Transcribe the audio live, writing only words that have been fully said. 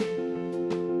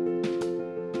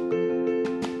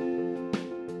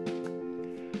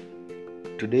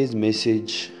Today's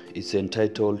message is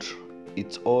entitled,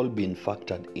 It's All Been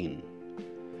Factored In.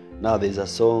 Now there's a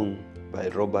song by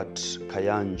Robert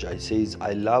Kayanja. It says,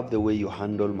 I love the way you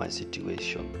handle my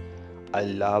situation. I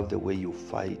love the way you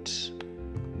fight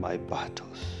my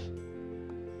battles.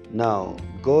 Now,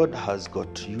 God has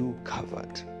got you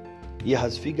covered. He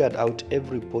has figured out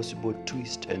every possible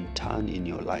twist and turn in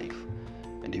your life.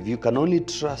 And if you can only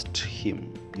trust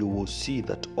Him, you will see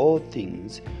that all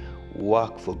things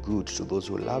work for good to those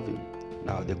who love Him.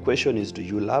 Now the question is, do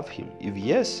you love Him? If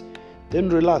yes, then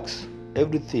relax.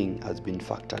 Everything has been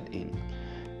factored in.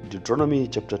 Deuteronomy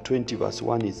chapter 20 verse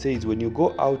 1, it says, when you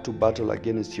go out to battle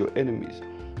against your enemies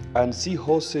and see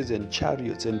horses and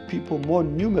chariots and people more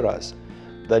numerous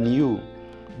than you,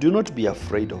 do not be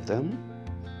afraid of them,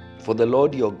 for the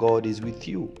Lord your God is with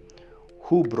you,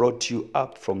 who brought you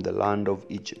up from the land of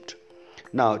Egypt.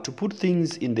 Now, to put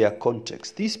things in their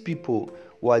context, these people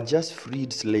were just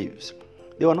freed slaves.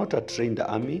 They were not a trained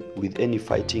army with any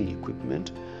fighting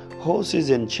equipment.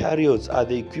 Horses and chariots are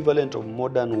the equivalent of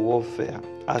modern warfare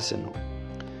arsenal.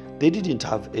 They didn't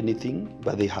have anything,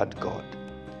 but they had God.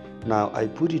 Now, I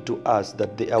put it to us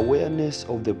that the awareness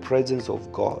of the presence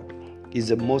of God is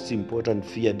the most important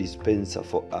fear dispenser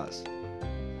for us.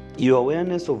 Your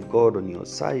awareness of God on your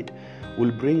side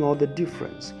will bring all the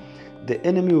difference. The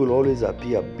enemy will always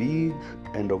appear big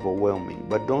and overwhelming,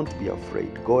 but don't be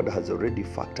afraid. God has already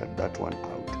factored that one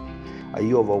out. Are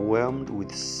you overwhelmed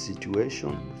with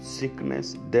situation,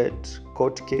 sickness, debt,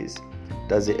 court case?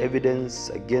 Does the evidence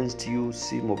against you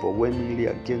seem overwhelmingly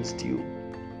against you?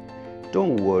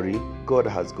 Don't worry, God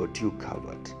has got you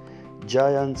covered.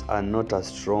 Giants are not as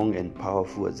strong and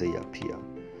powerful as they appear.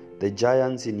 The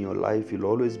giants in your life will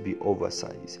always be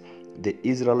oversized. The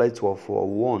Israelites were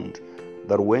forewarned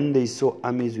that when they saw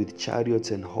armies with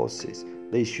chariots and horses,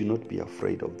 they should not be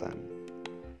afraid of them.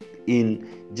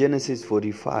 In Genesis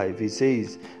 45, it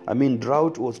says,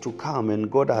 drought was to come and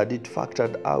God had it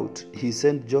factored out. He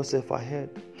sent Joseph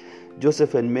ahead.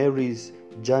 Joseph and Mary's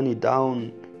journey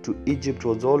down to Egypt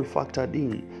was all factored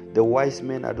in. The wise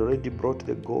men had already brought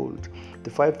the gold.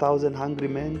 The 5,000 hungry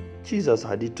men, Jesus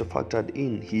had it factored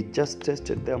in. He just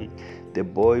tested them. The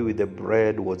boy with the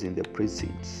bread was in the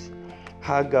precincts.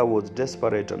 Hagar was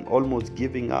desperate and almost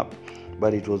giving up,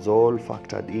 but it was all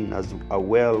factored in as a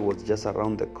well was just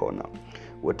around the corner.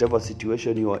 Whatever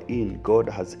situation you are in, God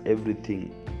has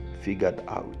everything figured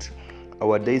out.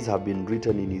 Our days have been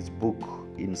written in His book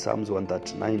in Psalms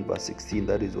 139 verse 16.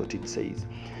 That is what it says.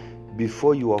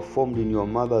 Before you were formed in your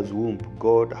mother's womb,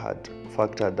 God had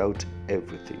factored out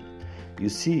everything. You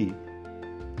see,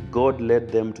 God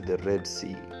led them to the Red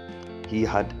Sea. He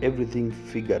had everything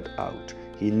figured out.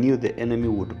 He knew the enemy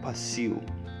would pursue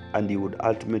and He would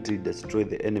ultimately destroy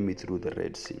the enemy through the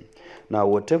Red Sea. Now,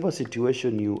 whatever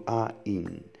situation you are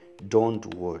in, don't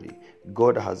worry.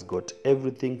 God has got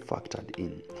everything factored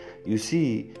in. You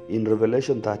see, in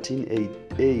Revelation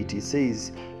 13:8, it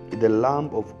says, the Lamb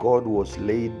of God was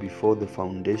laid before the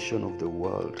foundation of the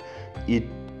world. It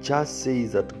just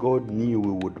says that God knew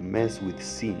we would mess with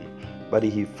sin, but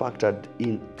He factored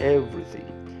in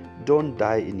everything. Don't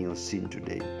die in your sin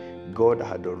today. God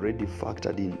had already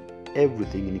factored in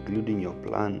everything, including your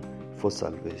plan for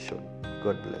salvation.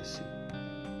 God bless you.